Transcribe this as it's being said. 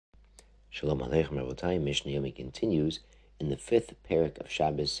Shalom Aleichem Rabotai. Mishnah Yomi continues in the fifth parak of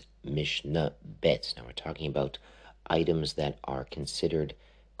Shabbos, Mishnah Bet. Now we're talking about items that are considered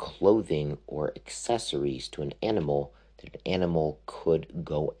clothing or accessories to an animal that an animal could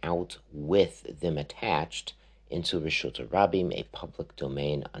go out with them attached into Rishut Rabim, a public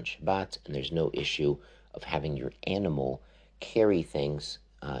domain on Shabbat, and there's no issue of having your animal carry things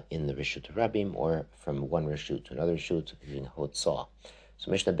in the Rishut Rabim or from one Rishut to another Rishut using Hotzah. So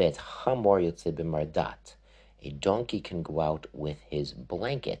Mishnah Bet, Hamor Yotze b'mardat. A donkey can go out with his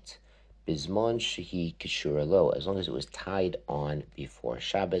blanket, Bizmon shehi kishura lo, as long as it was tied on before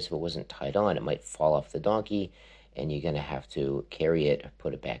Shabbos. If it wasn't tied on, it might fall off the donkey, and you're going to have to carry it or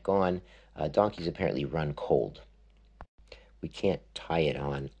put it back on. Donkeys apparently run cold. We can't tie it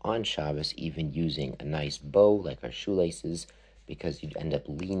on Shabbos, even using a nice bow like our shoelaces, because you'd end up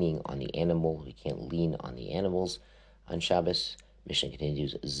leaning on the animal. We can't lean on the animals on Shabbos. Mishnah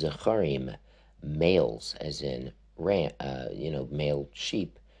continues, Zecharim, males, as in male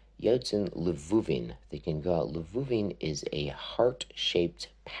sheep, Yotzin levuvin, they can go out. Levuvin is a heart-shaped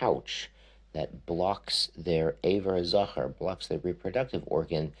pouch that blocks their Avar Zachar, blocks their reproductive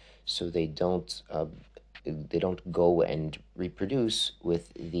organ, so they don't go and reproduce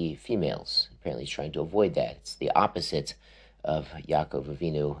with the females. Apparently he's trying to avoid that. It's the opposite of Yaakov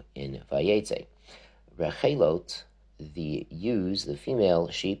Avinu in Vayetze. Rechelot, the ewes, the female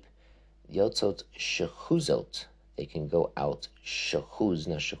sheep, yotzot shechuzot, they can go out shechuz.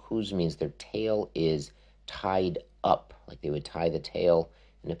 Now shechuz means their tail is tied up, like they would tie the tail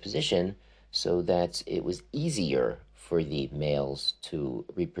in a position so that it was easier for the males to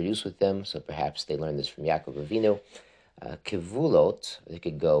reproduce with them. So perhaps they learned this from Yaakov Avinu. Kivulot, they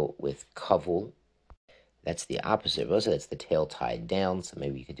could go with kavul. That's the opposite. Rosa, that's the tail tied down. So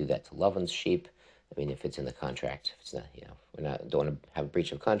maybe you could do that to Lavan's sheep. I mean, if it's in the don't want to have a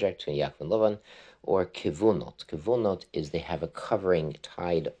breach of contract between Yaakov and Lavan. Or kivulnot. Kivulnot is they have a covering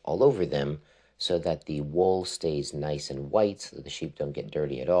tied all over them so that the wool stays nice and white, so the sheep don't get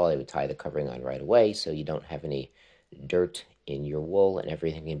dirty at all. They would tie the covering on right away, so you don't have any dirt in your wool, and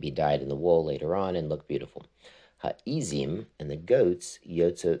everything can be dyed in the wool later on and look beautiful. Ha'izim, and the goats,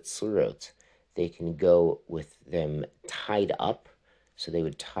 yotzot surot, they can go with them tied up. So they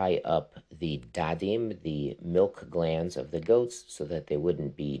would tie up the dadim, the milk glands of the goats, so that they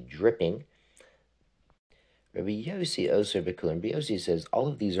wouldn't be dripping. Rabbi Yossi Oser Bekulim. Rabbi Yossi says all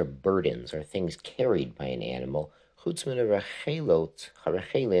of these are burdens, are things carried by an animal. Chutzmin harachelot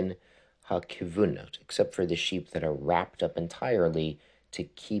harachelin hakivunot, except for the sheep that are wrapped up entirely to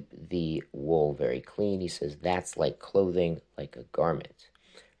keep the wool very clean. He says that's like clothing, like a garment.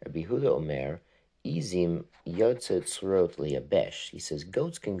 Rabbi Huda Omer, Izim yotzet surot liyabesh. He says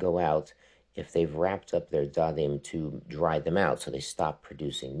goats can go out if they've wrapped up their dadim to dry them out, so they stop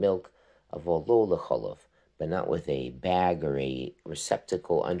producing milk. Avolo lecholov, but not with a bag or a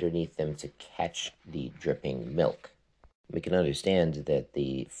receptacle underneath them to catch the dripping milk. We can understand that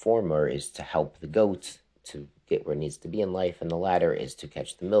the former is to help the goat to get where it needs to be in life, and the latter is to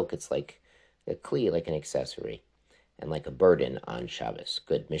catch the milk. It's like a kli, like an accessory, and like a burden on Shabbos.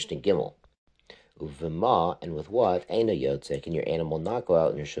 Good. Mishnah Gimel. Uvema, and with what? Eina yotze, can your animal not go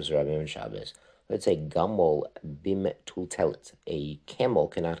out in your Rishus Rabim and Shabbos? Let's say gamol bim tultelet. A camel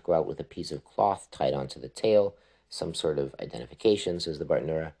cannot go out with a piece of cloth tied onto the tail, some sort of identification, says the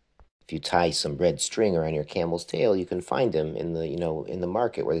Bartanura. If you tie some red string around your camel's tail, you can find them in the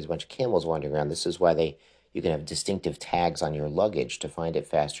market where there's a bunch of camels wandering around. This is why you can have distinctive tags on your luggage to find it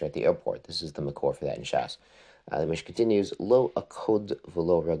faster at the airport. This is the makor for that in Shas. The Mishnah continues, lo akod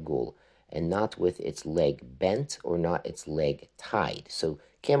v'lo ragul, and not with its leg bent or not its leg tied. So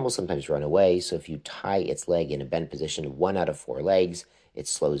camels sometimes run away, so if you tie its leg in a bent position, 1 out of 4 legs, it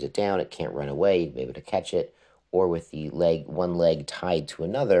slows it down, it can't run away, you'll be able to catch it. Or with the one leg tied to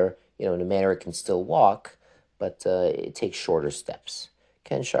another, in a manner it can still walk, but it takes shorter steps.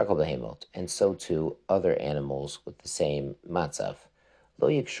 Ken sharkal behemot, and so too other animals with the same matzav. Lo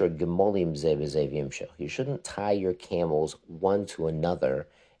yikshur gemolim ze b'zev yimshech. You shouldn't tie your camels one to another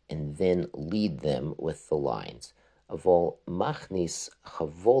and then lead them with the lines. Avol machnis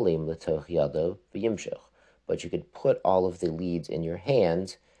chavolim l'toch yado v'yimshech. But you could put all of the leads in your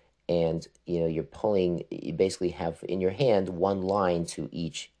hand, and you're pulling. You basically have in your hand one line to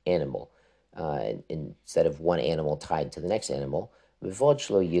each animal, instead of one animal tied to the next animal.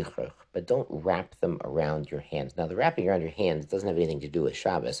 But don't wrap them around your hands. Now, the wrapping around your hands doesn't have anything to do with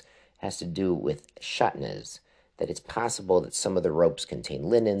Shabbos. It has to do with shatnez, that it's possible that some of the ropes contain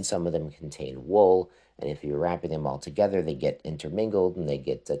linen, some of them contain wool, and if you're wrapping them all together, they get intermingled and they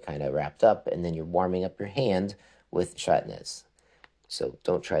get kind of wrapped up, and then you're warming up your hand with shatnez. So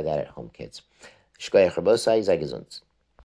don't try that at home, kids. Shkoyach Rabosai, sei gesund.